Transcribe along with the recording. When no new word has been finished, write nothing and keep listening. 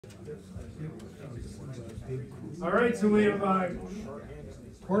All right, so we have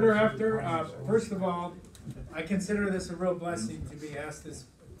quarter after. First of all, I consider this a real blessing to be asked to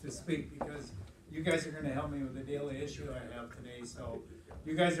speak, because you guys are going to help me with the daily issue I have today. So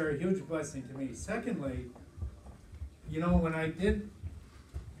you guys are a huge blessing to me. Secondly, you know, when I did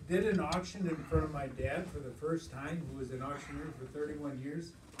an auction in front of my dad for the first time, who was an auctioneer for 31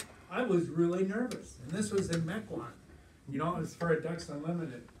 years, I was really nervous. And this was in Mequon. You know, it was for a Ducks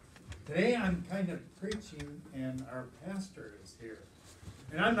Unlimited. Today I'm kind of preaching and our pastor is here.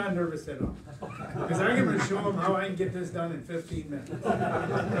 And I'm not nervous at all, because I'm going to show him how I can get this done in 15 minutes.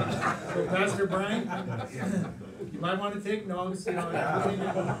 So Pastor Brian, you might want to take notes. You know,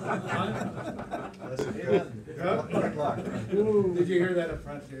 did you hear that up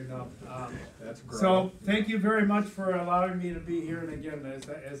front here? No. That's great. So thank you very much for allowing me to be here. And again,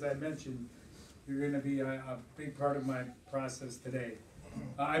 as I mentioned, you're going to be a big part of my process today.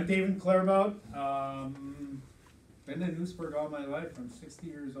 I'm David Clairbout. Been in Newsburg all my life. I'm 60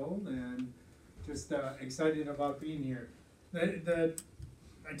 years old and just excited about being here. I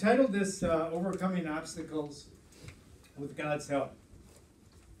titled this Overcoming Obstacles with God's Help.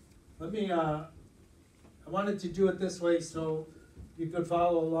 I wanted to do it this way so you could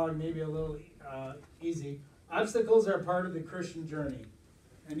follow along maybe a little easy. Obstacles are part of the Christian journey.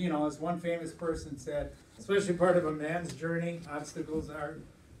 And you know, as one famous person said, especially part of a man's journey, obstacles are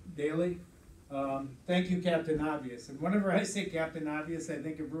daily. Thank you, Captain Obvious. And whenever I say Captain Obvious, I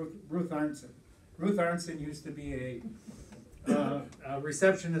think of Ruth Arnson. Ruth Arnson used to be a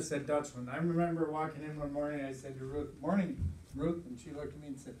receptionist at Dutchland. I remember walking in one morning, I said to Ruth, "Morning, Ruth." And she looked at me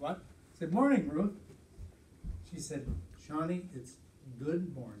and said, "What?" I said, "Morning, Ruth." She said, "Shawnee, it's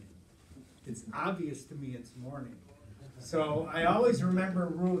good morning. It's obvious to me it's morning." So I always remember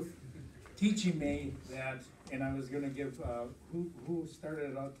Ruth teaching me that, and I was going to give, who started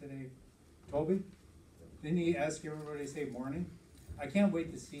it out today? Toby? Didn't he ask everybody to say morning? I can't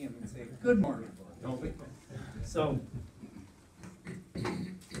wait to see him and say, "Good morning, Toby." So,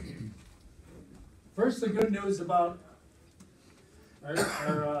 first, the good news about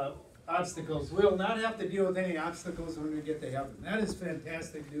our obstacles. We'll not have to deal with any obstacles when we get to heaven. That is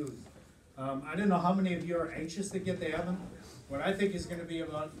fantastic news. I don't know how many of you are anxious to get to heaven. What I think is going to be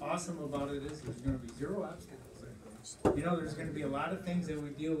awesome about it is there's going to be zero obstacles. You know, there's going to be a lot of things that we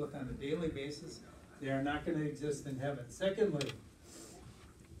deal with on a daily basis. They are not going to exist in heaven. Secondly,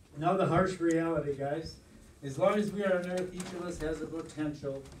 now the harsh reality, guys. As long as we are on earth, each of us has the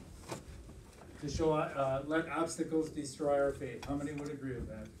potential to show, let obstacles destroy our faith. How many would agree with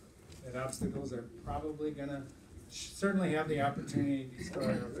that? That obstacles are probably going to certainly have the opportunity to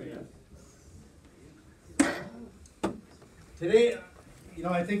destroy our faith. Today, you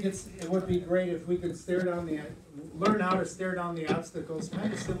know, I think it would be great if we could learn how to stare down the obstacles,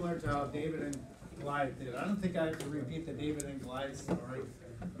 kind of similar to how David and Goliath did. I don't think I have to repeat the David and Goliath story.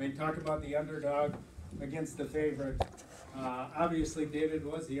 I mean, talk about the underdog against the favorite. Obviously, David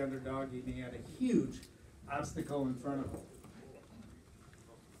was the underdog, and he had a huge obstacle in front of him.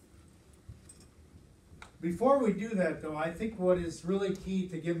 Before we do that, though, I think what is really key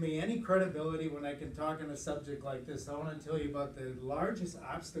to give me any credibility when I can talk on a subject like this, I want to tell you about the largest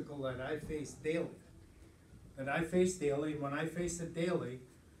obstacle that I face daily. When I face it daily,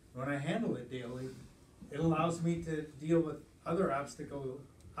 when I handle it daily, it allows me to deal with other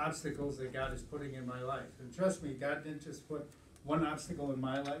obstacles that God is putting in my life. And trust me, God didn't just put one obstacle in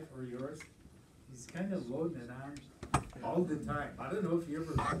my life or yours. He's kind of loading it on all the time. I don't know if you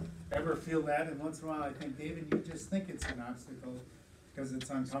ever feel that, and once in a while I think, David, you just think it's an obstacle because it's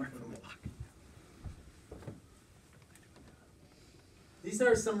uncomfortable. These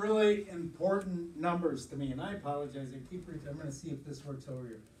are some really important numbers to me, and I apologize. I'm going to see if this works over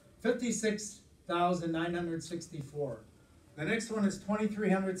here. 56,964. The next one is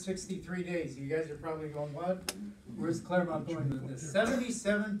 2,363 days. You guys are probably going, what? Where's Clairbout going with this?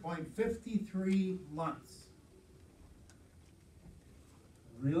 77.53 months.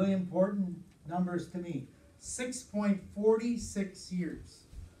 Really important numbers to me. 6.46 years.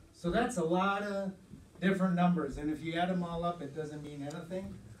 So that's a lot of different numbers. And if you add them all up, it doesn't mean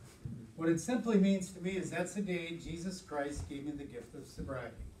anything. What it simply means to me is that's the day Jesus Christ gave me the gift of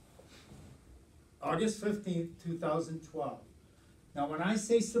sobriety. August 15th, 2012. Now, when I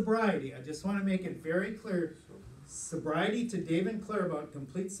say sobriety, I just want to make it very clear. Sobriety to David Clairbout,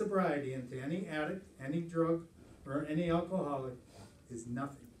 complete sobriety, and to any addict, any drug, or any alcoholic is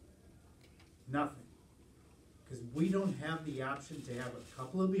nothing. Nothing. Because we don't have the option to have a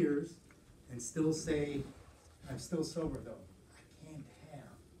couple of beers and still say, I'm still sober though. I can't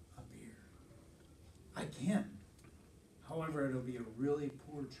have a beer. I can. However, it'll be a really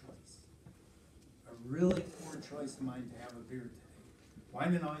poor choice. A really poor choice of mine to have a beer today.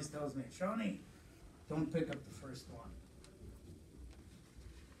 Wyman always tells me, Shawnee, don't pick up the first one.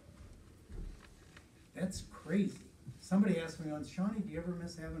 That's crazy. Somebody asked me once, Shawnee, do you ever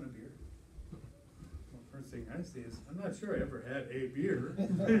miss having a beer? Well, first thing I say is, I'm not sure I ever had a beer.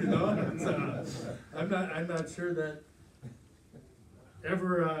 You know, I'm not sure that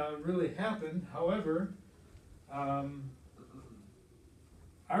ever really happened. However,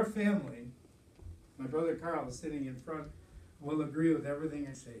 our family, my brother Carl is sitting in front, will agree with everything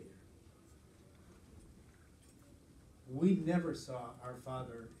I say here. We never saw our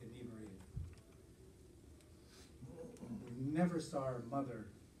father inebriated. We never saw our mother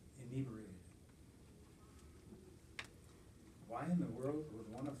inebriated. Why in the world would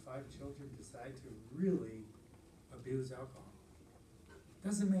one of 5 children decide to really abuse alcohol?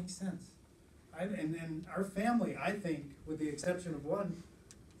 Doesn't make sense. And our family, I think, with the exception of one,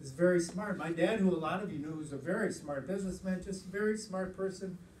 is very smart. My dad, who a lot of you knew, was a very smart businessman, just a very smart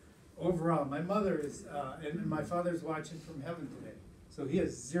person overall. My mother is, and my father's watching from heaven today, so he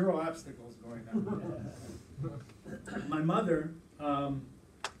has 0 obstacles going on. My mother,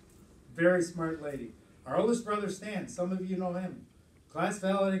 very smart lady. Our oldest brother, Stan, some of you know him. Class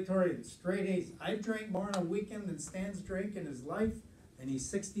valedictorian, straight A's. I drank more on a weekend than Stan's drank in his life, and he's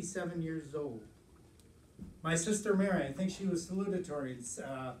 67 years old. My sister Mary, I think she was salutatorian.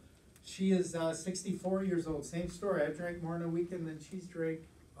 She is 64 years old. Same story. I drank more in a weekend than she's drank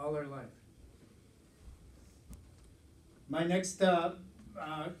all her life. My next,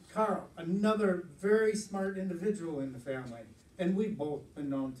 Carl, another very smart individual in the family. And we've both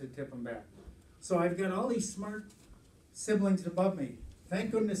been known to tip him back. So I've got all these smart siblings above me. Thank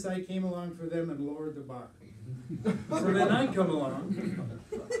goodness I came along for them and lowered the bar. So then I come along,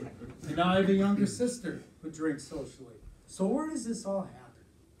 and now I have a younger sister who drinks socially. So where does this all happen?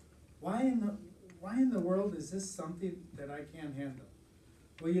 Why in the world is this something that I can't handle?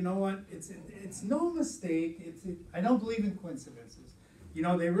 Well, you know what? It's no mistake. I don't believe in coincidences. You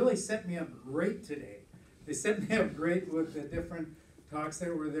know, they really set me up great today. They set me up great with the different talks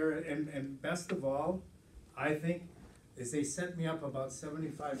that were there, and best of all, I think, is they set me up about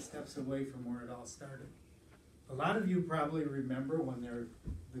 75 steps away from where it all started. A lot of you probably remember when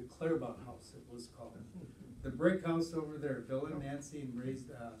the Clairbaugh house, it was called. The brick house over there. Bill and Nancy and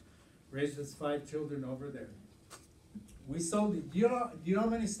raised us 5 children over there. We sold it. Do you know how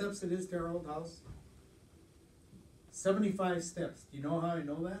many steps it is to our old house? 75 steps. Do you know how I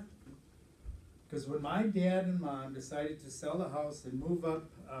know that? Because when my dad and mom decided to sell the house and move up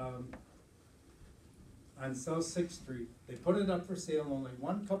on South 6th Street, they put it up for sale. Only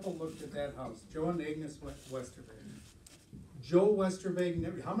one couple looked at that house, Joe and Agnes Westerberg. Joe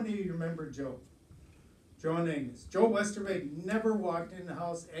Westerberg, how many of you remember Joe? Joe and Agnes. Joe Westerberg never walked in the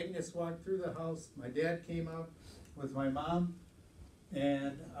house. Agnes walked through the house. My dad came out with my mom,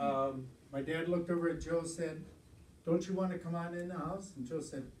 and my dad looked over at Joe and said, "Don't you want to come on in the house?" And Joe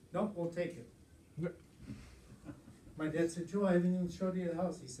said, "Nope, we'll take it." My dad said, "Joe, I haven't even showed you the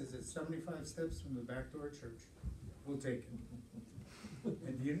house." He says, "It's 75 steps from the back door of church. We'll take it."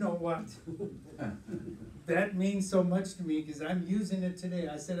 And you know what? That means so much to me because I'm using it today.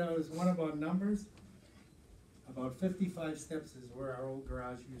 I said I was one about numbers. About 55 steps is where our old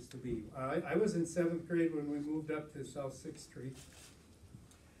garage used to be. I was in 7th grade when we moved up to South 6th Street.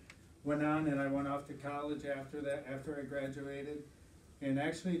 Went on and I went off to college after that, after I graduated. And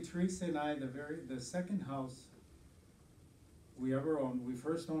actually, Teresa and I, the second house we ever owned, we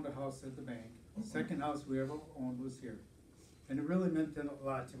first owned a house at the bank. The second house we ever owned was here. And it really meant a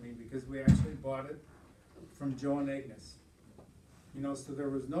lot to me because we actually bought it from Joe and Agnes. You know, so there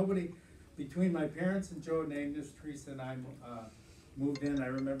was nobody, between my parents and Joe and Agnes, Teresa and I moved in. I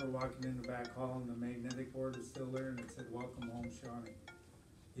remember walking in the back hall and the magnetic board is still there and it said, "Welcome home, Shawnee."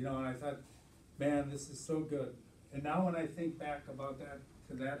 You know, and I thought, man, this is so good. And now when I think back about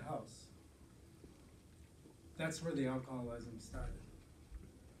that house, that's where the alcoholism started.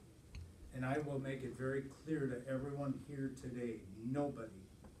 And I will make it very clear to everyone here today, nobody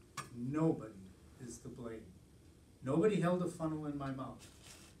is to blame. Nobody held a funnel in my mouth.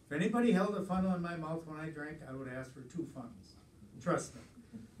 If anybody held a funnel in my mouth when I drank, I would ask for 2 funnels. Trust me.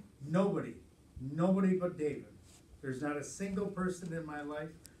 Nobody but David. There's not a single person in my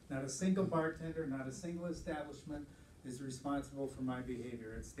life, not a single bartender, not a single establishment is responsible for my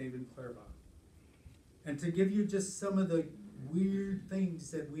behavior. It's David Clairbaugh. And to give you just some of the weird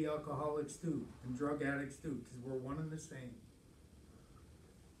things that we alcoholics do and drug addicts do, because we're one and the same.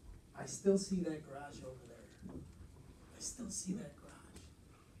 I still see that garage over there. I still see that garage.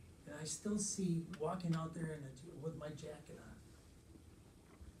 And I still see walking out there with my jacket on,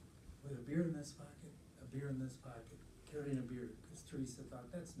 with a beer in this pocket, a beer in this pocket, carrying a beer, because Teresa thought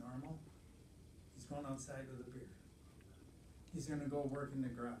that's normal. He's going outside with a beer. He's gonna go work in the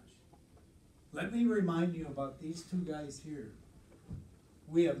garage. Let me remind you about these two guys here.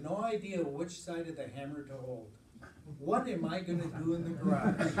 We have no idea which side of the hammer to hold. What am I gonna do in the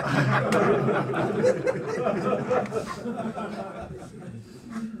garage?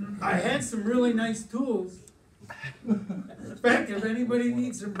 I had some really nice tools. In fact, if anybody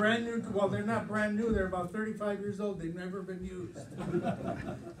needs some brand new, well, they're not brand new, they're about 35 years old, they've never been used.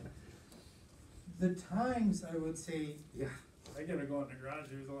 The times I would say, yeah, I gotta go in the garage,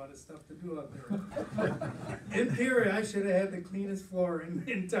 there's a lot of stuff to do out there. In theory, I should have had the cleanest floor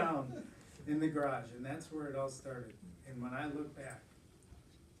in town, in the garage, and that's where it all started. And when I look back,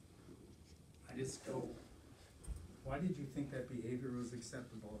 I just go, why did you think that behavior was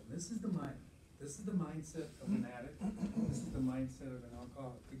acceptable? And this is the mind. This is the mindset of an addict. This is the mindset of an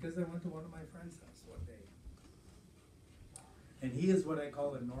alcoholic. Because I went to one of my friend's house one day. And he is what I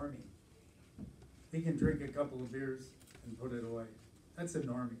call a normie. He can drink a couple of beers and put it away. That's a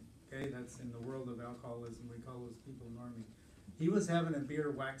normie, okay? That's in the world of alcoholism, we call those people normie. He was having a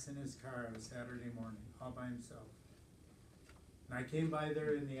beer wax in his car on a Saturday morning, all by himself. And I came by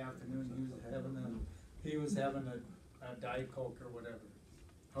there in the afternoon, he was having a Diet Coke or whatever.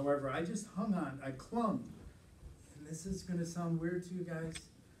 However, I just hung on, I clung. And this is gonna sound weird to you guys.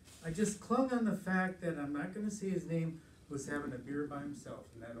 I just clung on the fact that, I'm not gonna say his name, was having a beer by himself,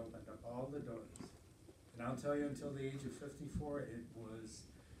 and that opened up all the doors. And I'll tell you, until the age of 54, it was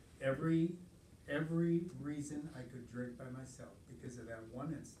every reason I could drink by myself because of that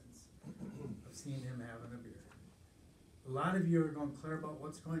one instance of seeing him having a beer. A lot of you are going, Claire, about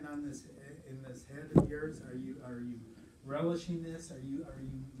what's going on in this head of yours? Are you relishing this? Are you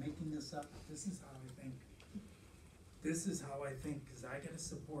making this up? This is how I think. This is how I think, because I gotta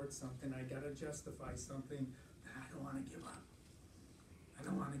support something, I gotta justify something that I don't wanna give up. I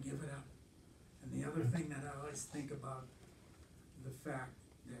don't wanna give it up. And the other thing that I always think about, the fact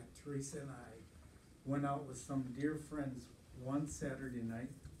that Teresa and I went out with some dear friends one Saturday night.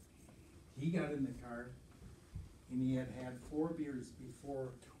 He got in the car and he had 4 beers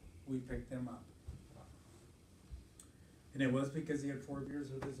before we picked them up. And it was because he had 4 beers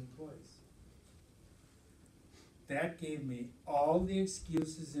with his employees. That gave me all the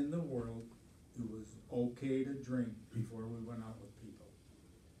excuses in the world. It was okay to drink before we went out with people.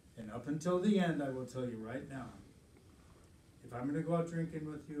 And up until the end, I will tell you right now, if I'm gonna go out drinking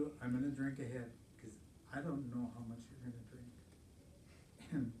with you, I'm gonna drink ahead, because I don't know how much you're gonna drink.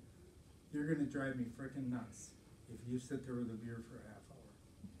 And you're gonna drive me frickin' nuts if you sit there with a beer for a half hour.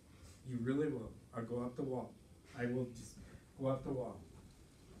 You really will. I'll go up the wall. I will just go up the wall.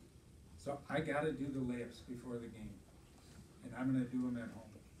 So I gotta do the layups before the game. And I'm gonna do them at home.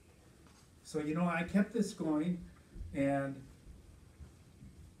 So, you know, I kept this going, and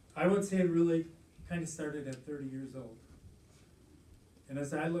I would say it really kind of started at 30 years old. And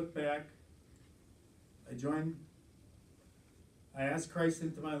as I look back, I asked Christ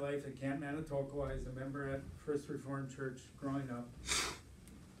into my life at Camp Manitoba. I was a member at First Reformed Church growing up.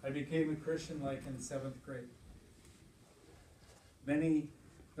 I became a Christian like in 7th grade.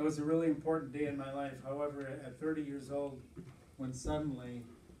 That was a really important day in my life. However, at 30 years old, when suddenly,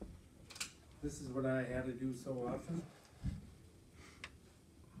 this is what I had to do so often.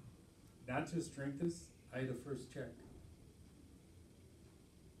 Not just drink this, I had to first check.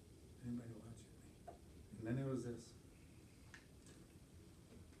 Anybody watching me? And then it was this.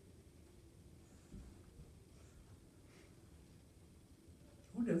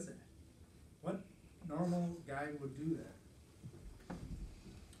 Who does that? What normal guy would do that?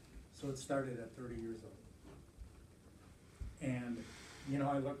 So it started at 30 years old. And, you know,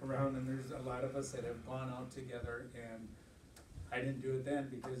 I look around and there's a lot of us that have gone out together, and I didn't do it then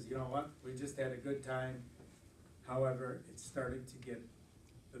because, you know what, we just had a good time. However, it started to get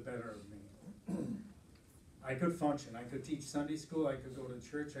the better of me. I could function. I could teach Sunday school. I could go to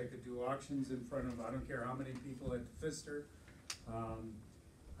church. I could do auctions in front of, I don't care how many people at the Pfister.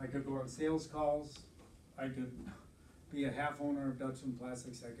 I could go on sales calls. I could be a half owner of Dutch and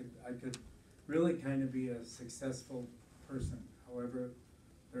Plastics. I could really kind of be a successful person. However,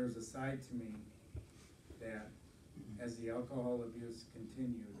 there's a side to me that, as the alcohol abuse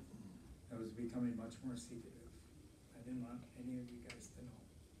continued, I was becoming much more secretive. I didn't want any of you guys to know.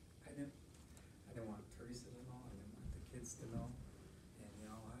 I didn't want Teresa to know. I didn't want the kids to know. And you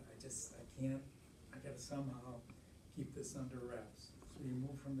know, I can't. I gotta somehow keep this under wraps. So you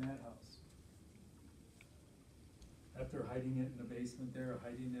move from that house. I after hiding it in the basement there,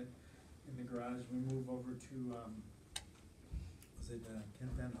 hiding it in the garage, we move over to, was it Ken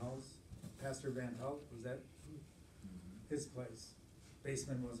Van Hul's? Pastor Van Hull, was that his place?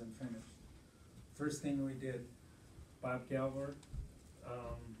 Basement wasn't finished. First thing we did, Bob Galver,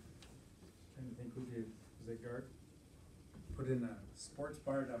 trying to think who did, was it Gart? Put in a sports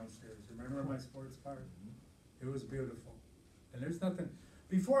bar downstairs. Remember my sports bar? It was beautiful. And there's nothing,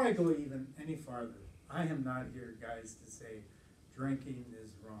 before I go even any farther, I am not here, guys, to say drinking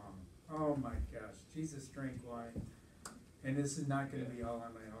is wrong. Oh my gosh, Jesus drank wine. And this is not gonna be all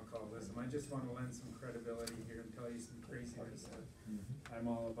on my alcoholism. I just wanna lend some credibility here and tell you some craziness that I'm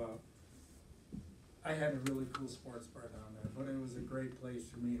all about. I had a really cool sports bar down there, but it was a great place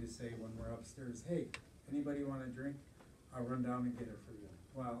for me to say when we're upstairs, hey, anybody want a drink? I'll run down and get it for you.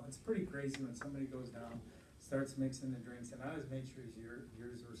 Well, it's pretty crazy when somebody goes down, starts mixing the drinks, and I always make sure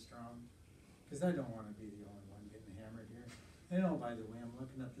yours were strong, because I don't want to be the only one getting hammered here. And oh, by the way, I'm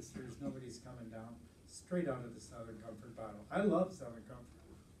looking up the stairs, nobody's coming down, straight out of the Southern Comfort bottle. I love Southern Comfort.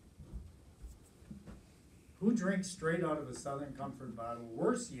 Who drinks straight out of a Southern Comfort bottle?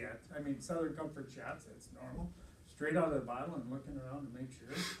 Worse yet, I mean, Southern Comfort shots, that's normal. Straight out of the bottle and looking around to make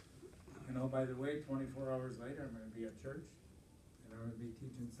sure. You know, by the way, 24 hours later, I'm gonna be at church, and I'm gonna be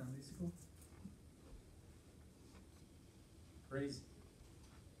teaching Sunday school. Crazy,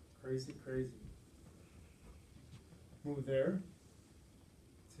 crazy, crazy. Moved there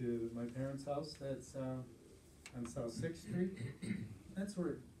to my parents' house, that's on South 6th Street. That's where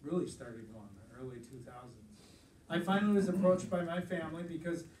it really started going, the early 2000s. I finally was approached by my family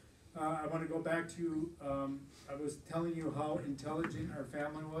because I want to go back to, I was telling you how intelligent our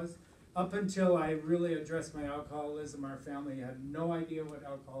family was. Up until I really addressed my alcoholism, our family had no idea what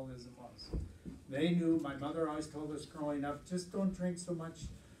alcoholism was. They knew, my mother always told us growing up, just don't drink so much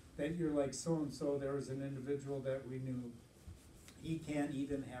that you're like so-and-so. There was an individual that we knew, he can't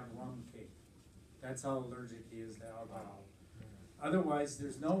even have rum cake. That's how allergic he is to alcohol. Otherwise,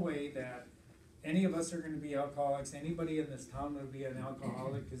 there's no way that any of us are gonna be alcoholics. Anybody in this town would be an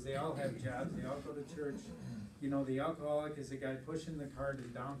alcoholic, because they all have jobs, they all go to church. You know, the alcoholic is the guy pushing the cart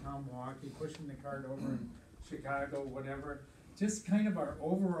in downtown Milwaukee, pushing the cart over in Chicago, whatever. Just kind of our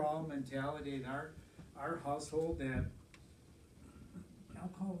overall mentality in our household that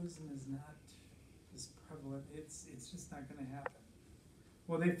alcoholism is not as prevalent. It's just not gonna happen.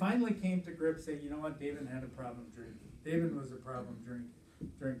 Well, they finally came to grips that, you know what, David had a problem drinking. David was a problem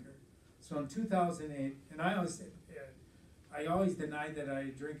drinker. So in 2008, and I always denied that I had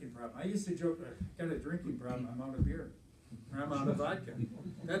a drinking problem. I used to joke, I got a drinking problem, I'm out of beer, or I'm out of vodka.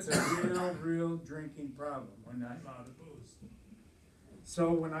 That's a real drinking problem when I'm out of booze.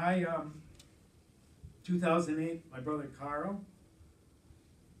 So when 2008, my brother Carl,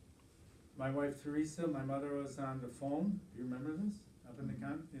 my wife Teresa, my mother was on the phone. Do you remember this? Up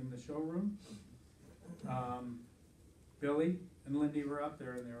in the showroom. Billy and Lindy were up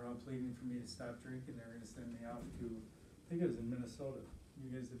there, and they were all pleading for me to stop drinking. They were going to send me out to, I think it was in Minnesota. You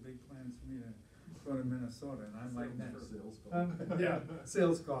guys had big plans for me to go to Minnesota, and I'm like, next. Sales call. Yeah,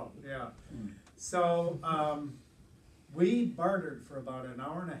 sales call, yeah. So we bartered for about an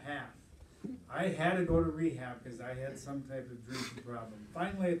hour and a half. I had to go to rehab because I had some type of drinking problem.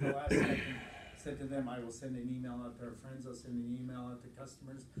 Finally, at the last second, said to them, I will send an email out to our friends, I'll send an email out to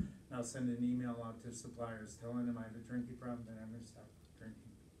customers, and I'll send an email out to suppliers telling them I have a drinking problem and I'm gonna stop drinking.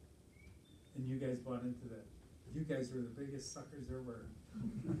 And you guys bought into that. You guys were the biggest suckers there were.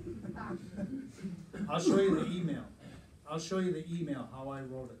 I'll show you the email. I'll show you the email, how I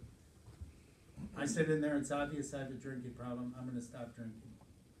wrote it. I said in there, it's obvious I have a drinking problem, I'm gonna stop drinking.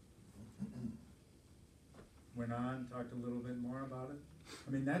 Went on, talked a little bit more about it.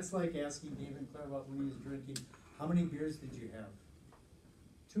 I mean, that's like asking David Clare about when he was drinking, how many beers did you have?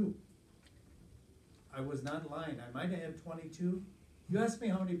 2. I was not lying. I might have had 22. You asked me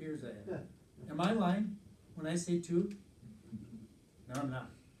how many beers I had. Am I lying when I say 2? No, I'm not.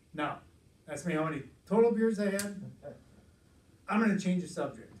 Now, ask me how many total beers I had. I'm going to change the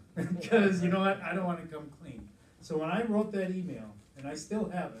subject because you know what? I don't want to come clean. So when I wrote that email, and I still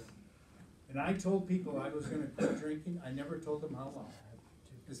have it, and I told people I was going to quit drinking, I never told them how long.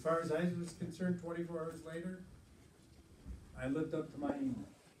 As far as I was concerned, 24 hours later, I lived up to my email.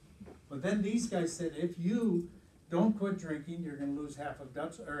 But then these guys said, if you don't quit drinking, you're going to lose half of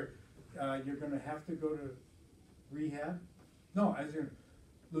Dutch, or you're going to have to go to rehab. No, I was going to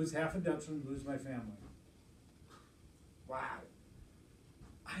lose half of Dutchland, lose my family. Wow.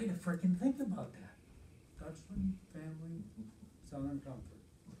 I had to freaking think about that. Dutchland, family, Southern Comfort.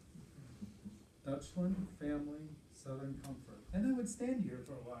 Dutchland, family, Southern Comfort. And I would stand here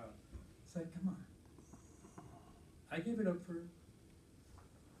for a while. It's like, come on. I gave it up for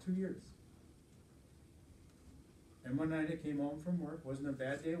 2 years. And one night I came home from work, wasn't a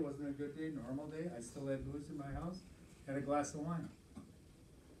bad day, wasn't a good day, normal day, I still had booze in my house, had a glass of wine.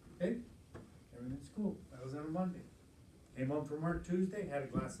 Okay, everything's cool, that was on a Monday. Came home from work Tuesday, had a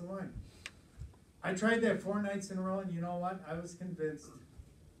glass of wine. I tried that 4 nights in a row, and you know what, I was convinced,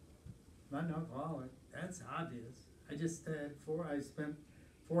 I'm not an alcoholic, that's obvious. I spent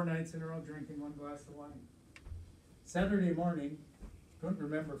 4 nights in a row drinking 1 glass of wine. Saturday morning, couldn't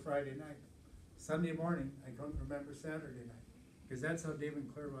remember Friday night. Sunday morning, I couldn't remember Saturday night, because that's how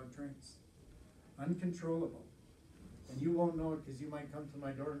David Clairvaux drinks. Uncontrollable. And you won't know it because you might come to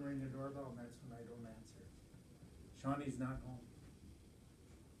my door and ring the doorbell, and that's when I don't answer. Shawnee's not home.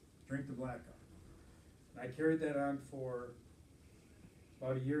 Drink the blackout. And I carried that on for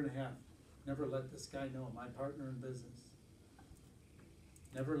about 1.5 years. Never let this guy know, my partner in business.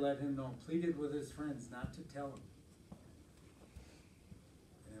 Never let him know. Pleaded with his friends not to tell him.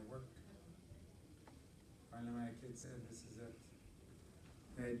 And it worked. Finally, my kid said, "This is it.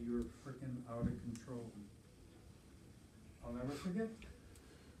 Dad, you're freaking out of control." I'll never forget.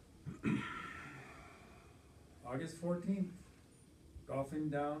 August 14th, golfing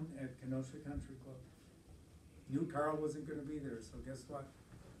down at Kenosha Country Club. Knew Carl wasn't going to be there, so guess what?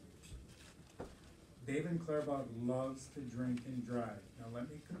 David Clairvaux loves to drink and drive. Now let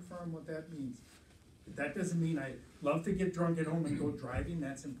me confirm what that means. That doesn't mean I love to get drunk at home and go driving.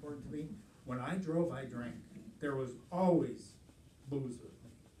 That's important to me. When I drove, I drank. There was always booze with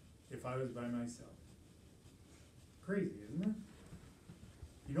me if I was by myself. Crazy, isn't it?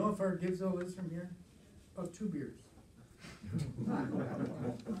 You know how far Gibbsville is from here? About 2 beers.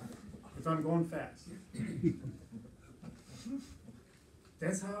 If I'm going fast.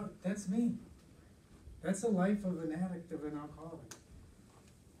 That's me. That's the life of an addict, of an alcoholic.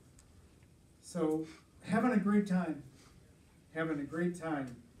 So, having a great time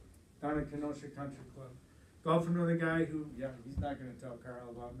down at Kenosha Country Club. Golfing with a guy who, he's not gonna tell Carl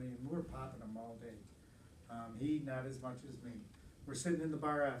about me, and we're popping him all day. He, not as much as me. We're sitting in the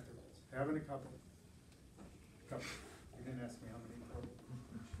bar afterwards, having a couple. You didn't ask me how many total.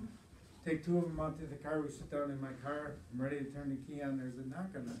 Take 2 of them out to the car, we sit down in my car, I'm ready to turn the key on, there's a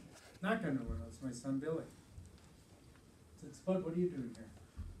knock on the window, it's my son Billy. I said, "Spud, what are you doing here?"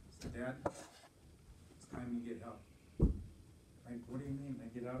 I said, "Dad, it's time you get help." Like, what do you mean? I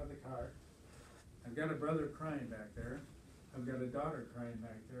get out of the car, I've got a brother crying back there, I've got a daughter crying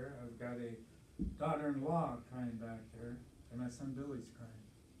back there, I've got a daughter-in-law crying back there, and my son Billy's crying.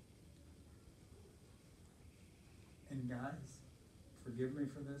 And guys, forgive me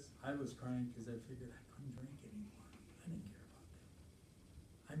for this, I was crying because I figured I couldn't drink anymore. I didn't care about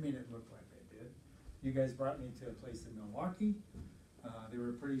that. I made it look like I did. You guys brought me to a place in Milwaukee. They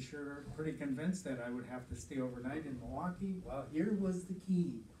were pretty convinced that I would have to stay overnight in Milwaukee. Well, here was the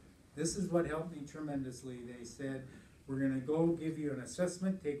key. This is what helped me tremendously. They said, "We're gonna go give you an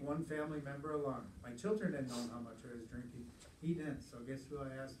assessment, take 1 family member along." My children didn't know how much I was drinking. He didn't, so guess who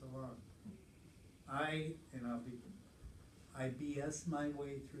I asked along? I BS my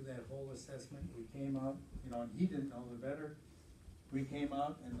way through that whole assessment. We came out, and he didn't know the better. We came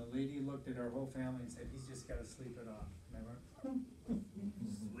out, and the lady looked at our whole family and said, "He's just gotta sleep it off." And I went,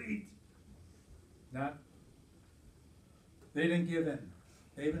 "Sweet." They didn't give in.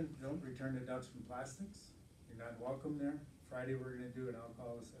 David, don't return to Dutch and Plastics. You're not welcome there. Friday, we're gonna do an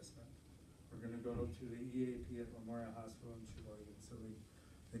alcohol assessment. We're gonna go to the EAP at Memorial Hospital in Sheboygan. So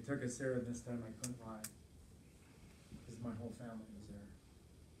they took us there, and this time I couldn't lie, because my whole family was there.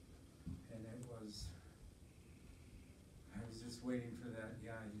 And I was just waiting for that.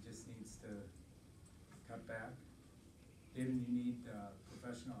 He just needs to cut back. David, you need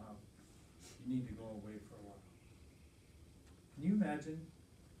professional help. You need to go away for a while. Can you imagine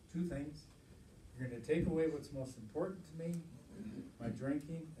 2 things? You're gonna take away what's most important to me, my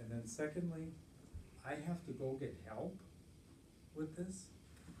drinking, and then secondly, I have to go get help with this.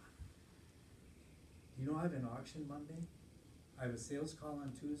 I have an auction Monday, I have a sales call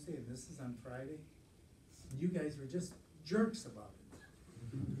on Tuesday, and this is on Friday. You guys were just jerks about it.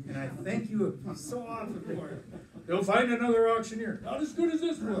 And I thank you so often for it. They'll find another auctioneer, not as good as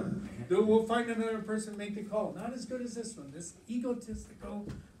this one. We'll find another person, make the call, not as good as this one. This egotistical,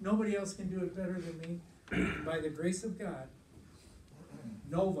 nobody else can do it better than me. By the grace of God,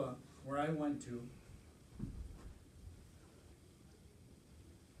 Nova, where I went to,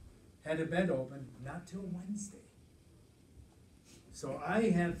 had a bed open, not till Wednesday. So I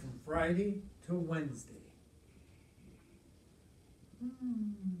had from Friday to Wednesday.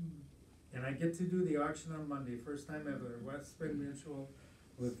 And I get to do the auction on Monday, first time ever, West Bend Mutual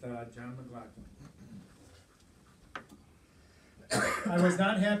with John McLaughlin. I was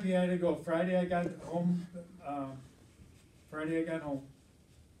not happy I had to go. Friday I got home.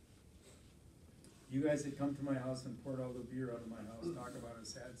 You guys had come to my house and poured all the beer out of my house. Talk about a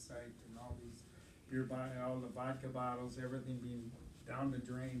sad sight and all these all the vodka bottles, everything being down the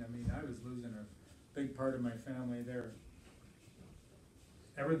drain. I mean, I was losing a big part of my family there.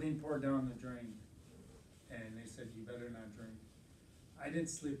 Everything poured down the drain. And they said, you better not drink. I didn't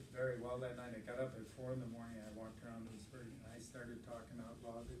sleep very well that night. I got up at 4 in the morning. I walked around this room and I started talking out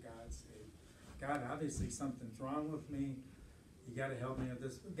loud to God, saying, God, obviously something's wrong with me. You gotta help me with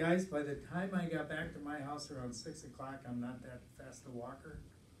this. Guys, by the time I got back to my house around 6 o'clock, I'm not that fast a walker.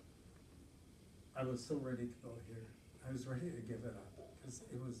 I was so ready to go here. I was ready to give it up because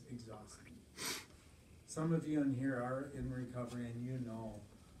it was exhausting. Some of you in here are in recovery and you know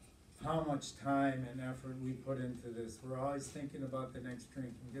how much time and effort we put into this. We're always thinking about the next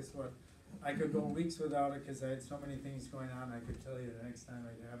drink. And guess what? I could go weeks without it because I had so many things going on. I could tell you the next time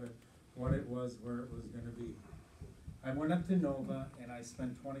I'd have it, what it was, where it was gonna be. I went up to Nova and I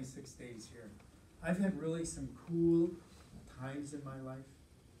spent 26 days here. I've had really some cool times in my life.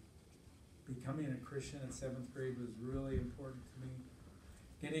 Becoming a Christian in 7th grade was really important to me.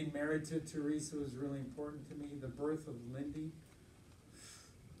 Getting married to Teresa was really important to me. The birth of Lindy,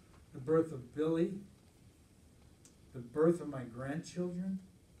 the birth of Billy, the birth of my grandchildren,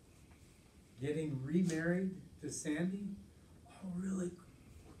 getting remarried to Sandy, all really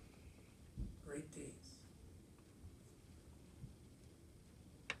great days.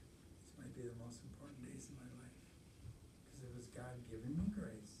 These might be the most important days of my life because it was God giving me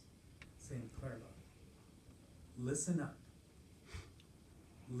grace, saying, Clara, listen up.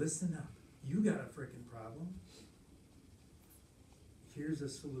 Listen up. You got a freaking problem. Here's a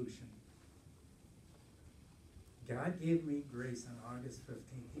solution. God gave me grace on August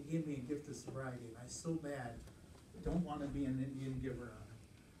 15th. He gave me a gift of sobriety, and I so bad don't want to be an Indian giver on it.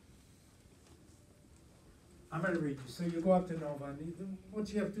 I'm going to read you. So you go up to Nova, and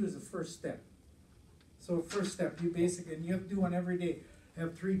what you have to do is the first step. So first step, you basically, and you have to do one every day.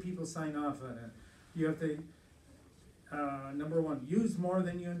 Have 3 people sign off on it. You have to, number 1, use more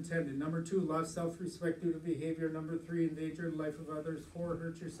than you intended. Number 2, love, self-respect due to behavior. Number 3, endanger the life of others. 4,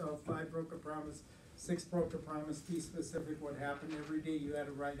 hurt yourself. 5, broke a promise. 6, broke a promise. Be specific what happened every day. You had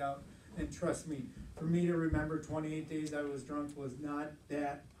to write out. And trust me, for me to remember 28 days I was drunk was not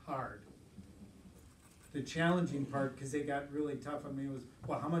that hard. The challenging part, because they got really tough on me, was,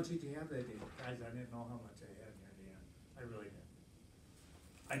 well, how much did you have that day? Guys, I didn't know how much I had near the end. I really didn't.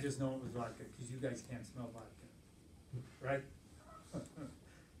 I just know it was vodka, because you guys can't smell vodka, right?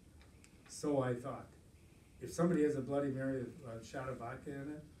 So I thought, if somebody has a Bloody Mary with a shot of vodka in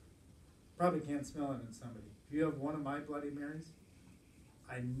it, probably can't smell it in somebody. If you have one of my Bloody Marys,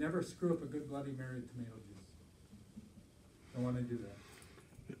 I never screw up a good Bloody Mary with tomato juice. Don't want to do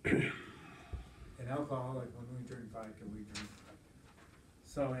that. And alcoholic, when we drink vodka, we drink vodka.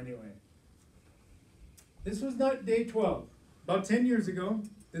 So anyway, this was not day 12. About 10 years ago,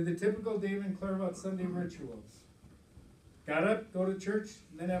 did the typical Dave and Clairvaux Sunday rituals. Got up, go to church,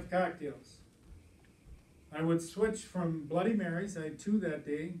 and then have cocktails. I would switch from Bloody Marys, I had 2 that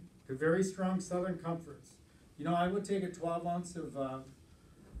day, to very strong Southern Comforts. You know, I would take a 12 ounce of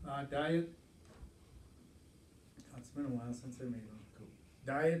diet. It's been a while since I made them.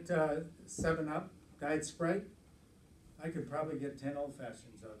 Diet 7-Up, Diet Sprite. I could probably get 10 old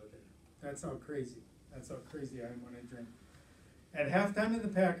fashions out of there. That's how crazy I am when I drink. At halftime of the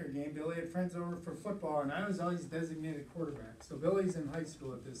Packer game, Billy had friends over for football, and I was always designated quarterback. So Billy's in high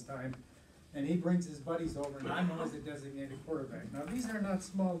school at this time, and he brings his buddies over, and I'm always a designated quarterback. Now, these are not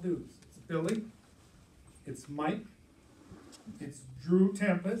small dudes. It's Billy, it's Mike, it's Drew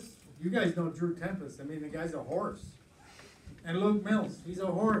Tempest. You guys know Drew Tempest. I mean, the guy's a horse. And Luke Mills, he's a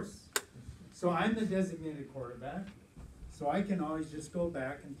horse. So I'm the designated quarterback, so I can always just go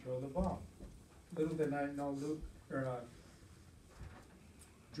back and throw the ball. Little did I know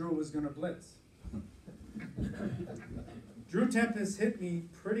Drew was going to blitz. Drew Tempest hit me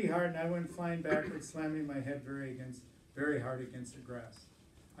pretty hard, and I went flying backwards, slamming my head very hard against the grass.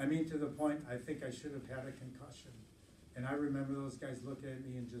 I mean, to the point, I think I should have had a concussion. And I remember those guys looking at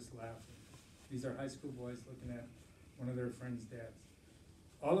me and just laughing. These are high school boys looking at one of their friends' dads.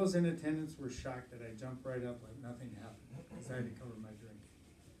 All those in attendance were shocked that I jumped right up like nothing happened, because I had to cover my drink.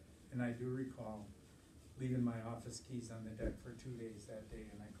 And I do recall leaving my office keys on the deck for 2 days that day,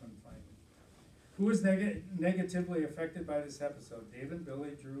 and I couldn't find them. Who was negatively affected by this episode? David,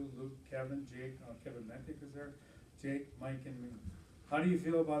 Billy, Drew, Luke, Kevin, Jake. Kevin Mentic was there. Jake, Mike, and me. How do you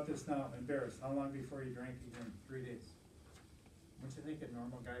feel about this now? Embarrassed. How long before you drank again? 3 days. Don't you think a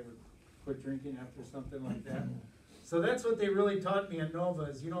normal guy would quit drinking after something like that? So that's what they really taught me at Nova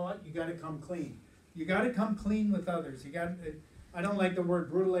is, you know what, you gotta come clean. You gotta come clean with others. You got, I don't like the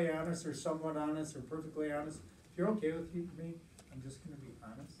word brutally honest or somewhat honest or perfectly honest. If you're okay with me, I'm just gonna be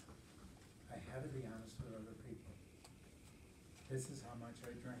honest. I had to be honest with other people. This is how much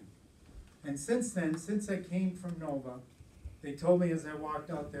I drank. And since then, since I came from Nova, they told me as I walked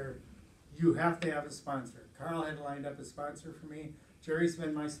out there, you have to have a sponsor. Carl had lined up a sponsor for me. Jerry's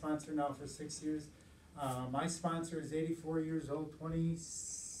been my sponsor now for 6 years. My sponsor is 84 years old,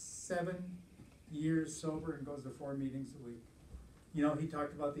 27 years sober, and goes to 4 meetings a week. You know, he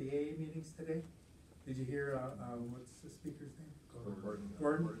talked about the AA meetings today. Did you hear, what's the speaker's name?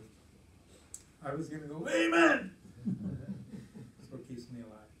 Gordon. I was gonna go, amen! That's what keeps me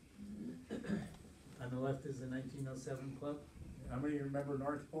alive. On the left is the 1907 club. How many of you remember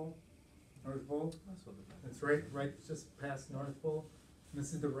North Pole? North Pole? That's right just past North Pole.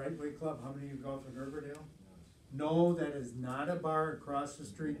 This is the Right Way Club. How many of you go to Riverdale? No, that is not a bar across the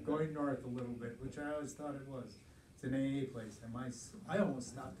street going north a little bit, which I always thought it was. It's an AA place, and I almost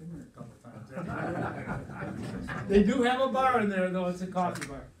stopped in there a couple times. They do have a bar in there, though. It's a coffee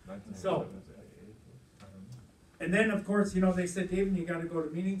bar. So, and then of course, you know, they said, David, you got to go to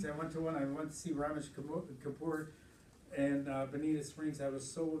meetings. I went to one. I went to see Ramesh Kapoor and Bonita Springs. I was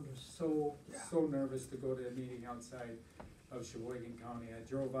so nervous to go to a meeting outside of Sheboygan County. I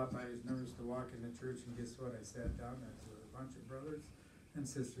drove up. I was nervous to walk in the church, and guess what? I sat down. There was a bunch of brothers and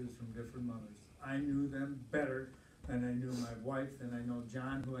sisters from different mothers. I knew them better than I knew my wife, than I know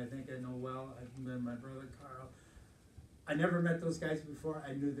John, who I think I know well, and then my brother Carl. I never met those guys before.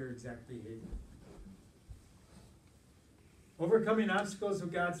 I knew their exact behavior. Overcoming obstacles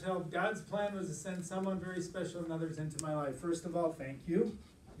with God's help. God's plan was to send someone very special and others into my life. First of all, thank you.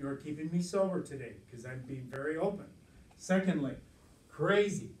 You are keeping me sober today, because I'm being very open. Secondly,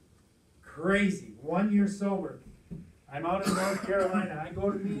 crazy, 1 year sober. I'm out in North Carolina. I go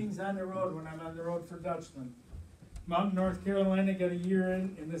to meetings on the road when I'm on the road for Dutchland. I'm out in North Carolina, got a year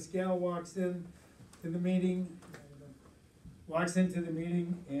in, and this gal walks in to the meeting, walks into the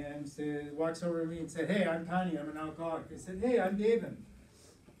meeting and walks over to me and said, hey, I'm Connie, I'm an alcoholic. I said, hey, I'm David.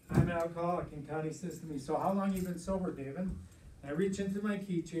 I'm an alcoholic. And Connie says to me, so how long you been sober, David? And I reach into my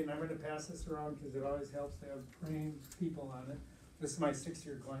keychain. I'm going to pass this around because it always helps to have praying people on it. This is my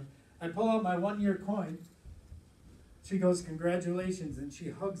 6-year coin. I pull out my 1 year coin. She goes, congratulations, and she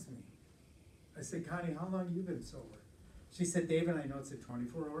hugs me. I said, Connie, how long you been sober? She said, David, I know it's a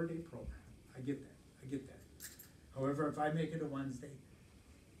 24-hour day program. I get that. However, if I make it a Wednesday,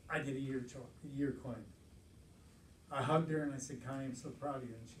 I get a year coin. I hugged her and I said, Connie, I'm so proud of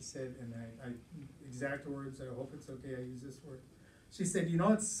you. And she said, and I exact words, I hope it's okay I use this word. She said, you know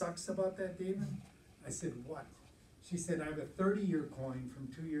what sucks about that, David? I said, what? She said, I have a 30-year coin from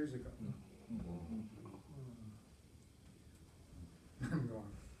 2 years ago. I'm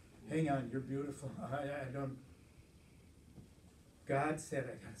going, hang on, you're beautiful. I don't. God said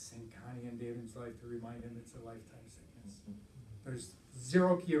I got to sing Connie and David's life to remind him it's a lifetime sickness. There's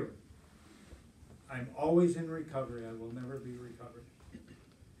zero cure. I'm always in recovery. I will never be recovered.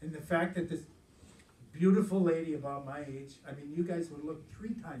 And the fact that this beautiful lady about my age, I mean, you guys would look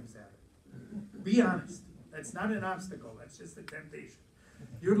 3 times at her. Be honest. That's not an obstacle. That's just a temptation.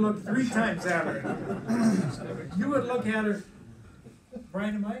 You would look 3 times at her. You would look at her.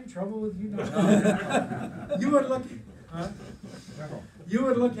 Brian, am I in trouble with you now? You would look, you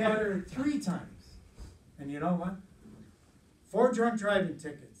would look at her 3 times. And you know what? 4 drunk driving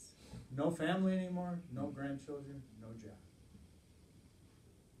tickets. No family anymore, no grandchildren, no job.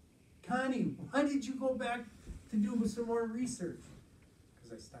 Connie, why did you go back to do some more research?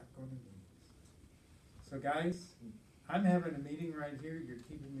 Because I stopped going to meetings. So guys, I'm having a meeting right here. You're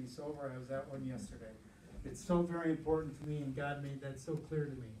keeping me sober. I was at one yesterday. It's so very important to me, and God made that so clear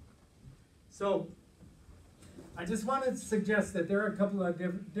to me. So, I just wanted to suggest that there are a couple of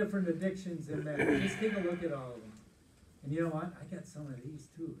different addictions in there. Just take a look at all of them. And you know what? I got some of these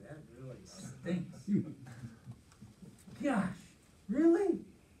too. That really stinks. Gosh, really?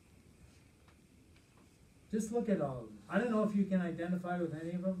 Just look at all of them. I don't know if you can identify with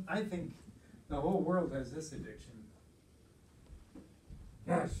any of them. I think the whole world has this addiction.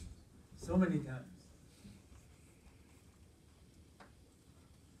 Gosh, so many times.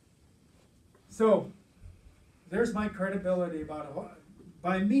 So, there's my credibility about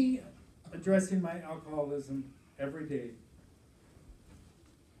by me addressing my alcoholism every day.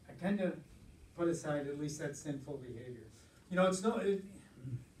 I kind of put aside at least that sinful behavior. You know,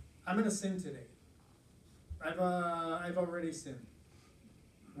 I'm going to sin today. I've already sinned.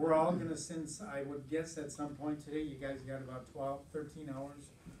 We're all going to sin. I would guess at some point today, you guys got about 12, 13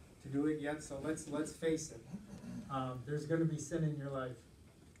 hours to do it yet. So let's face it. There's gonna be sin in your life.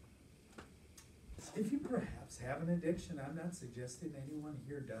 If you perhaps have an addiction, I'm not suggesting anyone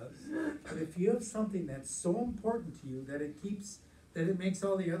here does, but if you have something that's so important to you that it makes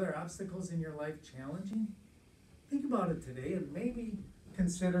all the other obstacles in your life challenging, think about it today and maybe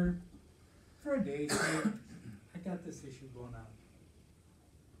consider for a day, say, I got this issue going on.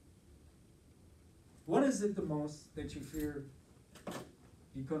 What is it the most that you fear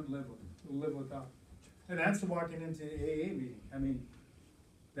you couldn't live without? And that's walking into the AA meeting. I mean,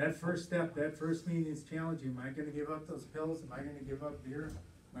 that first step, that first meeting is challenging. Am I gonna give up those pills? Am I gonna give up beer?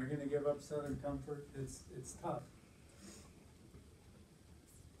 Am I gonna give up Southern Comfort? It's tough.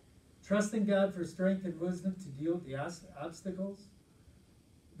 Trusting God for strength and wisdom to deal with the obstacles.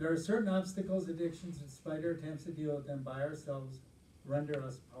 There are certain obstacles, addictions, in spite of our attempts to deal with them by ourselves, render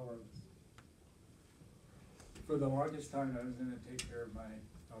us powerless. For the longest time, I was gonna take care of my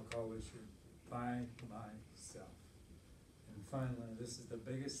alcohol issue by myself. And finally, this is the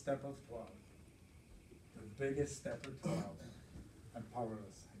biggest step of 12. The biggest step of 12. I'm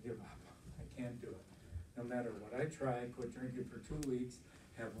powerless. I give up. I can't do it. No matter what I try, quit drinking for 2 weeks,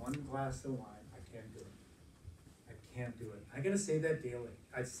 have 1 glass of wine, I can't do it. I can't do it. I gotta say that daily.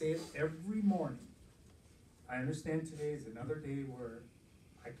 I say it every morning. I understand today is another day where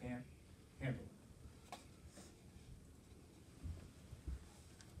I can't handle it.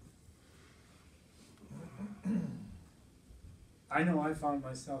 I know I found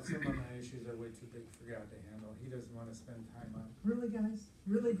myself, some of my issues are way too big for God to handle. He doesn't want to spend time on it. Really, guys?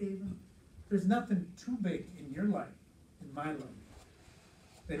 Really, David? There's nothing too big in your life, in my life,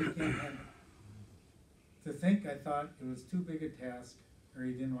 that he can't handle. To think I thought it was too big a task, or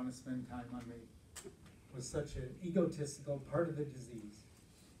he didn't want to spend time on me, was such an egotistical part of the disease.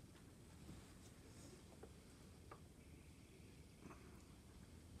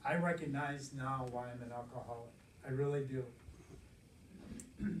 I recognize now why I'm an alcoholic. I really do.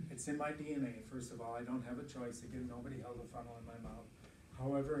 It's in my DNA, first of all. I don't have a choice. Again, nobody held a funnel in my mouth.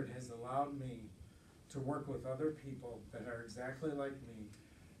 However, it has allowed me to work with other people that are exactly like me.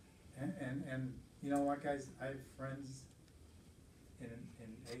 And you know what, guys? I have friends in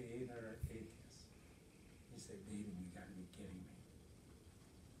AA that are atheists. You say, David, you gotta be kidding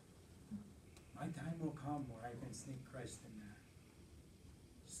me. My time will come where I can sneak Christ in there.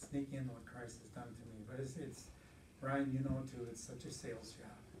 Sneak in what Christ has done to me. But it's Brian, you know too, it's such a sales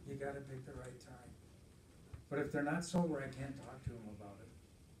job. You gotta pick the right time. But if they're not sober, I can't talk to them about it.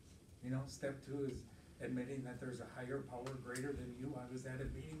 You know, step 2 is admitting that there's a higher power greater than you. I was at a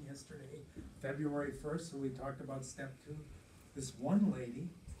meeting yesterday, February 1st, so we talked about step 2. This one lady,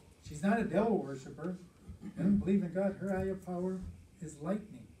 she's not a devil worshiper, I don't believe in God, her higher power is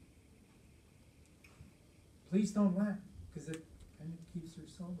lightning. Please don't laugh, because it kind of keeps her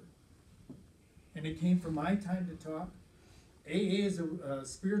sober. And it came from my time to talk. AA is a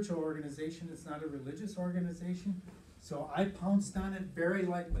spiritual organization, it's not a religious organization, so I pounced on it very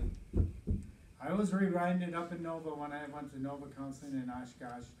lightly. I was rewriting it up in Nova when I went to Nova Counseling in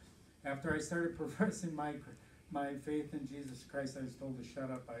Oshkosh. After I started professing my faith in Jesus Christ, I was told to shut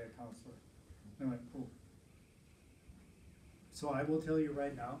up by a counselor. And I went, cool. So I will tell you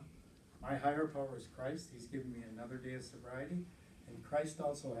right now, my higher power is Christ. He's given me another day of sobriety. And Christ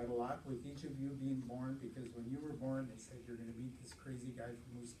also had a lot with each of you being born, because when you were born, they said you're going to meet this crazy guy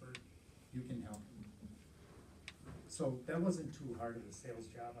from Lewisburg. You can help him. So that wasn't too hard of a sales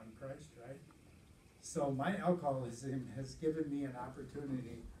job on Christ, right? So my alcoholism has given me an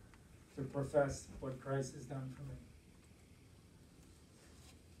opportunity to profess what Christ has done for me.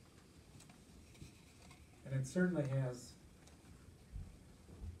 And it certainly has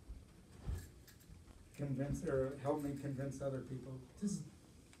convince or help me convince other people. Just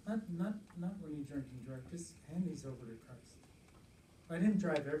not when you drink and drug. Just hand these over to Christ. I didn't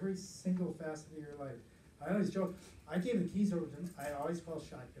drive every single facet of your life. I always joke. I gave the keys over to him. I always call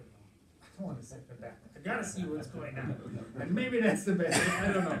shotgun. I don't want to sit in the back. I gotta see what's going on. And maybe that's the best.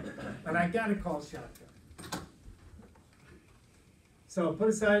 I don't know. But I gotta call shotgun. So put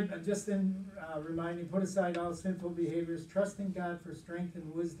aside, just in reminding, put aside all sinful behaviors, trusting God for strength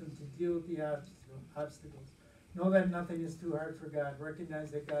and wisdom to deal with the obstacles. Know that nothing is too hard for God.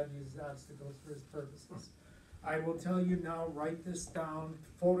 Recognize that God uses obstacles for his purposes. I will tell you now, write this down,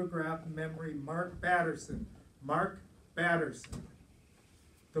 photograph memory, Mark Batterson. Mark Batterson.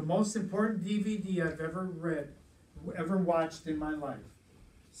 The most important DVD I've ever read, ever watched in my life.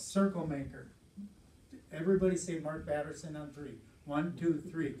 Circle Maker. Everybody say Mark Batterson on 3. 1, 2,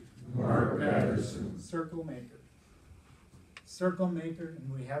 3. Mark Batterson. Circle Maker. Circle Maker,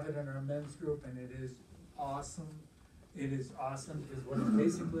 and we have it in our men's group, and it is awesome. It is awesome, because what it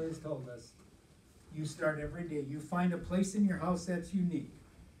basically has told us you start every day. You find a place in your house that's unique.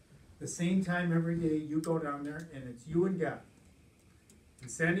 The same time every day you go down there and it's you and God. And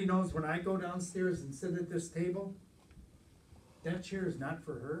Sandy knows when I go downstairs and sit at this table, that chair is not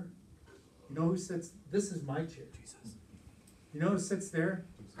for her. You know who sits? This is my chair. Jesus. You know who sits there?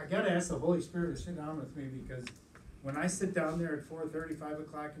 I gotta ask the Holy Spirit to sit down with me, because when I sit down there at 4:30, 5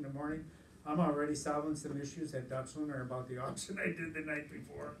 o'clock in the morning, I'm already solving some issues at Dutchland, or about the auction I did the night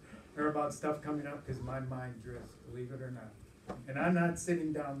before, or about stuff coming up, because my mind drifts, believe it or not. And I'm not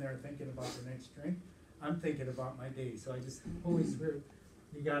sitting down there thinking about the next drink. I'm thinking about my day. So I just, Holy Spirit,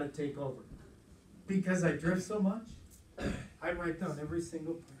 you gotta take over. Because I drift so much, I write down every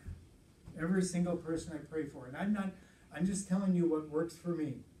single prayer, every single person I pray for. And I'm just telling you what works for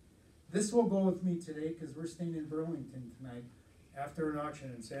me. This will go with me today, because we're staying in Burlington tonight after an auction,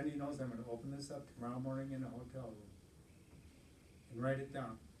 and Sandy knows I'm going to open this up tomorrow morning in a hotel room and write it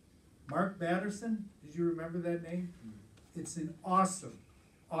down. Mark Batterson, did you remember that name? It's an awesome,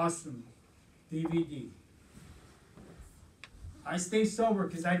 awesome DVD. I stay sober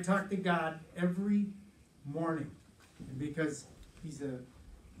because I talk to God every morning, and because he's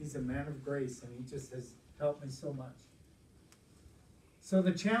a man of grace, and he just has helped me so much. So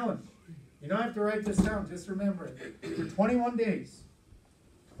the challenge, you don't have to write this down, just remember it. For 21 days,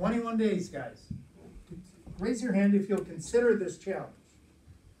 21 days, guys. Raise your hand if you'll consider this challenge.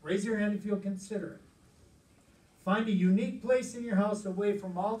 Raise your hand if you'll consider it. Find a unique place in your house away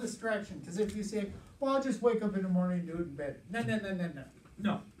from all distraction. Because if you say, well, I'll just wake up in the morning and do it in bed.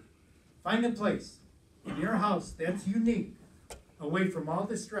 No. Find a place in your house that's unique, away from all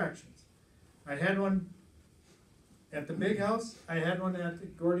distractions. I had one at the big house. I had one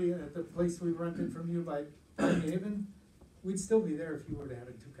at Gordy, at the place we rented from you by Haven. We'd still be there if you would have had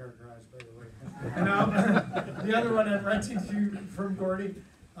a 2-car garage, by the way. And the other one I'm renting you from Gordy,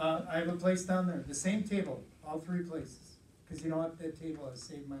 I have a place down there. The same table, all 3 places. Because you know what? That table has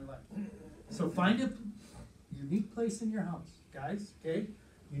saved my life. So find a unique place in your house, guys, okay?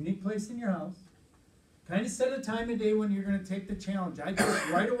 Unique place in your house. Kind of set a time of day when you're going to take the challenge. I do it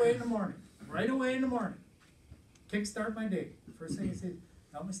right away in the morning. Right away in the morning. Kickstart my day. First thing I say,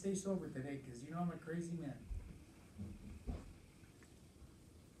 help me stay sober today, because you know I'm a crazy man.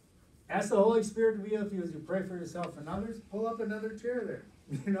 Ask the Holy Spirit to be with you as you pray for yourself and others. Pull up another chair there,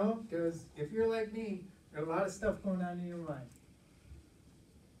 you know, because if you're like me, there's a lot of stuff going on in your mind.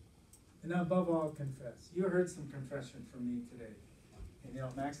 And above all, confess. You heard some confession from me today. And you know,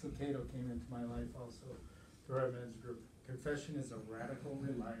 Max Lucado came into my life also through our men's group. Confession is a radical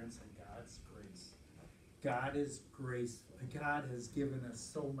reliance on God's grace. God is graceful. God has given us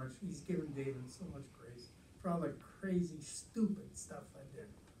so much. He's given David so much grace for all the crazy, stupid stuff I did.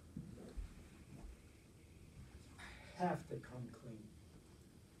 I have to come clean.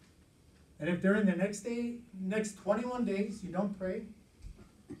 And if during the next 21 days, you don't pray,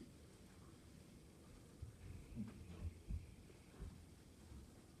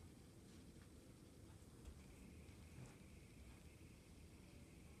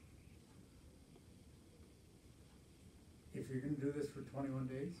 if you're going to do this for 21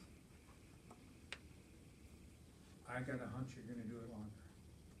 days, I got a hunch you're going to do it longer.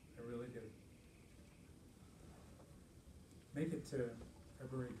 I really do. Make it to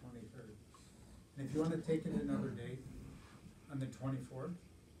February 23rd. And if you want to take it another day, on the 24th,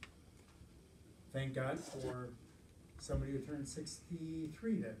 thank God for somebody who turned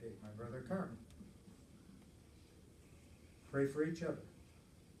 63 that day, my brother Carl. Pray for each other.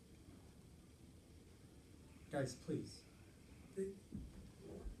 Guys, please.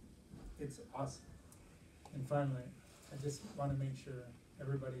 It's awesome. And finally, I just want to make sure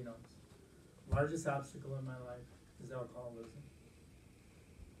everybody knows. Largest obstacle in my life is alcoholism.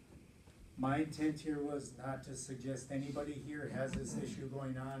 My intent here was not to suggest anybody here has this issue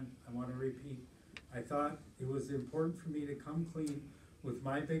going on. I want to repeat. I thought it was important for me to come clean with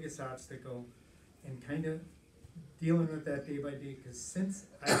my biggest obstacle and kind of dealing with that day by day, because since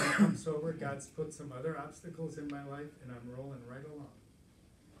I've become sober, God's put some other obstacles in my life, and I'm rolling right along.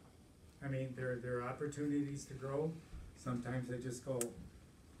 I mean, there are opportunities to grow. Sometimes I just go,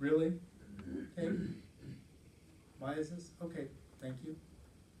 really? Okay. Why is this? Okay, thank you.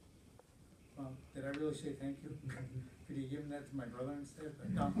 Well, did I really say thank you? Could you give that to my brother instead?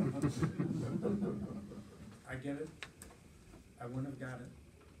 But no. I get it. I wouldn't have got it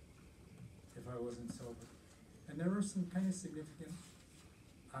if I wasn't sober. And there were some kind of significant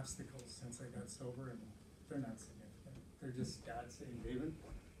obstacles since I got sober, and they're not significant. They're just God saying, David,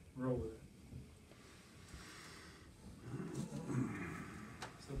 roll with it.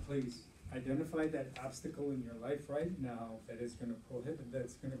 So please, identify that obstacle in your life right now that is going to prohibit,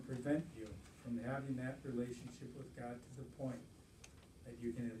 that's going to prevent you from having that relationship with God to the point that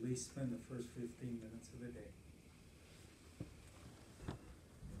you can at least spend the first 15 minutes of the day.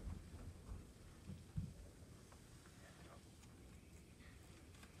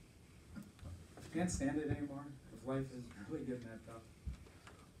 Can't stand it anymore. If life is really getting that tough,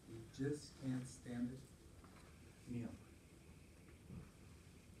 you just can't stand it. Kneel.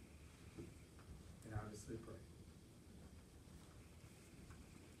 And obviously pray.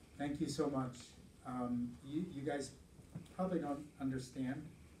 Thank you so much. You guys probably don't understand,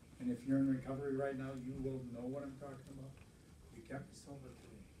 and if you're in recovery right now, you will know what I'm talking about. You kept me sober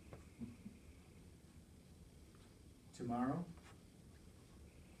today. Tomorrow,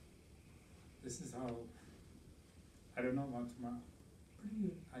 this is how, I don't know about tomorrow. Pretty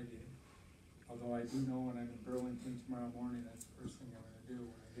good, I did. Although I do know when I'm in Burlington tomorrow morning, that's the first thing I'm going to do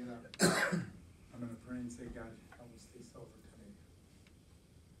when I get up. I'm going to pray and say, God, help me stay sober today.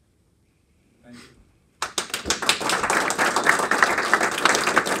 Thank you.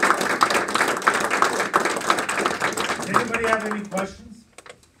 Does anybody have any questions?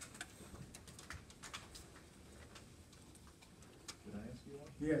 Can I ask you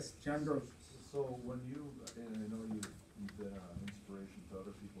one? Yes, John Gross. So when you, and I know you've been an inspiration to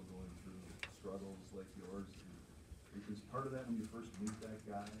other people going through struggles like yours, is part of that when you first meet that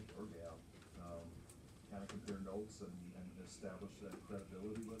guy or gal, kind of compare notes and establish that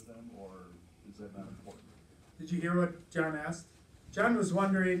credibility with them, or is that not important? Did you hear what John asked? John was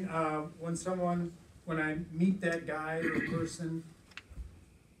wondering, when I meet that guy or person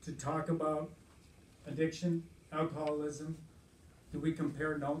to talk about addiction, alcoholism, do we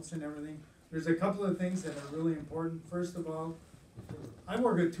compare notes and everything? There's a couple of things that are really important. First of all, I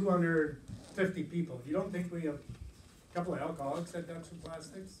work with 250 people. You don't think we have a couple of alcoholics at Dutch and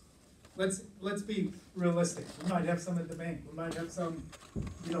Plastics? Let's be realistic. We might have some at the bank. We might have some,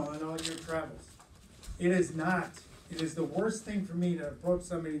 on all your travels. It is the worst thing for me to approach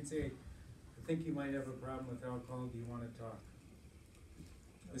somebody and say, I think you might have a problem with alcohol. Do you want to talk?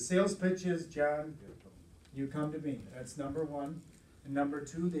 The sales pitch is, John, you come to me. That's number one. And number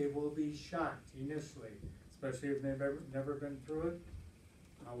two, they will be shocked initially, especially if they've never been through it,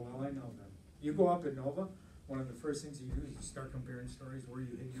 how well I know them. You go up at Nova, one of the first things you do is you start comparing stories where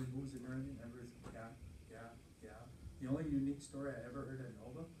you hid your booze and everything. Yeah. The only unique story I ever heard at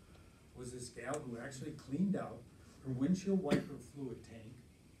Nova was this gal who actually cleaned out her windshield wiper fluid tank,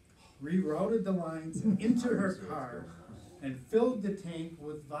 rerouted the lines into her car, and filled the tank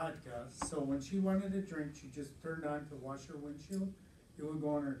with vodka, so when she wanted a drink, she just turned on to wash her windshield, it would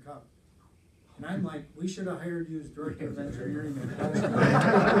go in her cup. And I'm like, we should have hired you as director of engineering.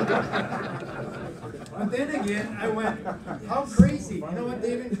 But then again, I went, how crazy. You know what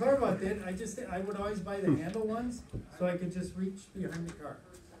David Clarvot did? I would always buy the handle ones, so I could just reach behind the car.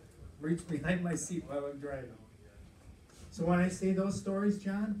 Reach behind my seat while I'm driving. So when I say those stories,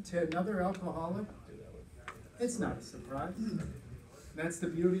 John, to another alcoholic, it's not a surprise. That's the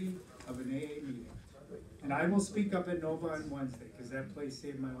beauty of an AA meeting. And I will speak up at Nova on Wednesday, because that place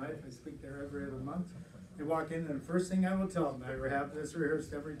saved my life. I speak there every other month. They walk in, and the first thing I will tell them, I have this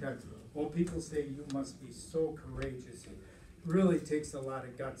rehearsed every time. Old people say, you must be so courageous. It really takes a lot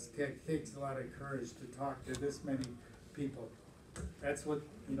of guts, takes a lot of courage to talk to this many people. That's what,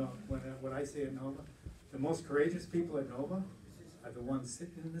 what I say at Nova. The most courageous people at Nova are the ones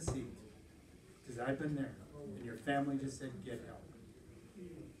sitting in the seat. Because I've been there. And your family just said, get help.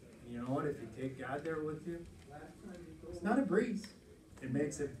 And you know what? If you take God there with you, it's not a breeze. It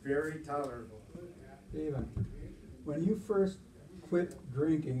makes it very tolerable. David, when you first quit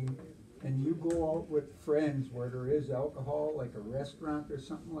drinking and you go out with friends where there is alcohol, like a restaurant or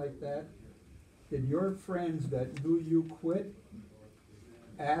something like that, did your friends that knew you quit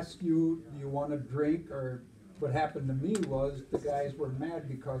ask you, do you want to drink? Or what happened to me was the guys were mad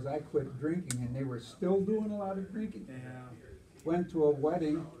because I quit drinking and they were still doing a lot of drinking. Yeah. Went to a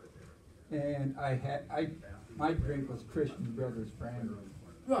wedding and my drink was Christian Brothers brandy.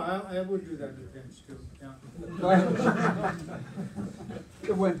 Well, I would do that at bench too. Yeah. Well,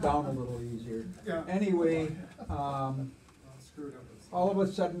 it went down a little easier. Yeah. Anyway, Screwed up. all of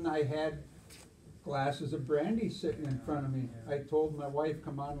a sudden I had glasses of brandy sitting in front of me. I told my wife,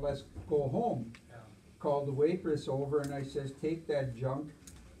 come on, let's go home. Yeah. Called the waitress over and I says, take that junk.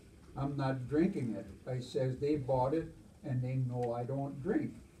 I'm not drinking it. I says, they bought it and they know I don't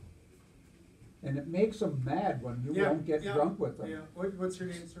drink. And it makes them mad when you won't get drunk with them. Yeah. What's your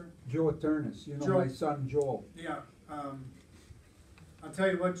name, sir? Joe Turnus, Joe. My son Joel. Yeah. I'll tell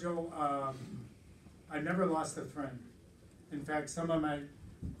you what, Joe, I've never lost a friend. In fact, some of my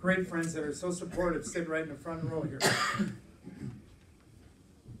great friends that are so supportive sit right in the front row here.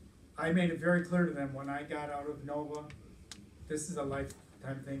 I made it very clear to them when I got out of Nova, this is a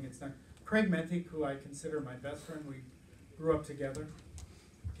lifetime thing, it's not. Craig Menthick, who I consider my best friend, we grew up together,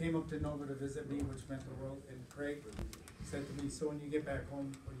 came up to Nova to visit me, which meant the world, and Craig said to me, so when you get back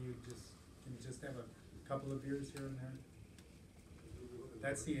home, can you just have a couple of beers here and there?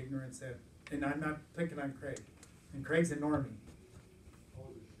 That's the ignorance that, and I'm not picking on Craig, and Craig's a normie.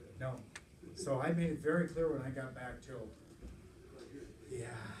 No, so I made it very clear when I got back, Joe. Yeah,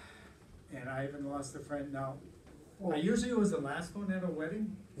 and I haven't lost a friend now. I usually was the last one at a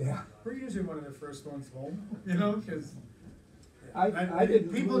wedding. Yeah. We're usually one of the first ones home, you know, because I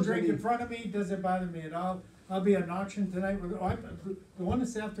didn't people lose drink any- in front of me, doesn't bother me at all. I'll be at an auction tonight with, the one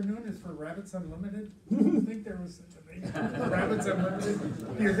this afternoon is for Rabbits Unlimited. Do you think there was such a thing? Rabbits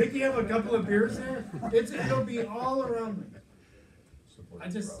Unlimited? Do you think you have a couple of beers there? It'll be all around me.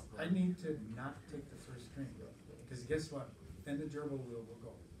 I need to not take the first drink, because guess what? Then the gerbil wheel will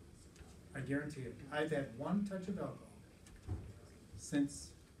go. I guarantee it. I've had one touch of alcohol since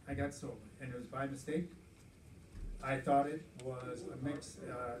I got sober, and it was by mistake. I thought it was a mix,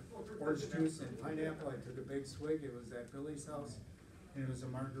 orange juice and pineapple. I took a big swig. It was at Billy's house, and it was a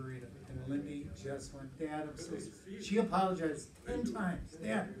margarita. And Lindy just went, Dad, I'm so sorry. She apologized 10 times.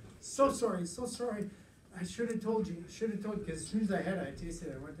 Dad, so sorry, so sorry. I should have told you, because as soon as I had it, I tasted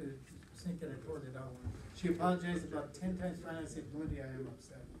it. I went to the sink and I poured it out. She apologized about 10 times. Finally, I said, Lindy, I am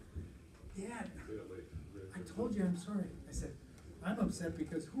upset. Dad, I told you I'm sorry. I said, I'm upset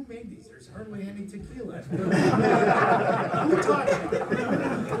because who made these? There's hardly any tequila. Who taught you?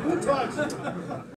 Who taught you?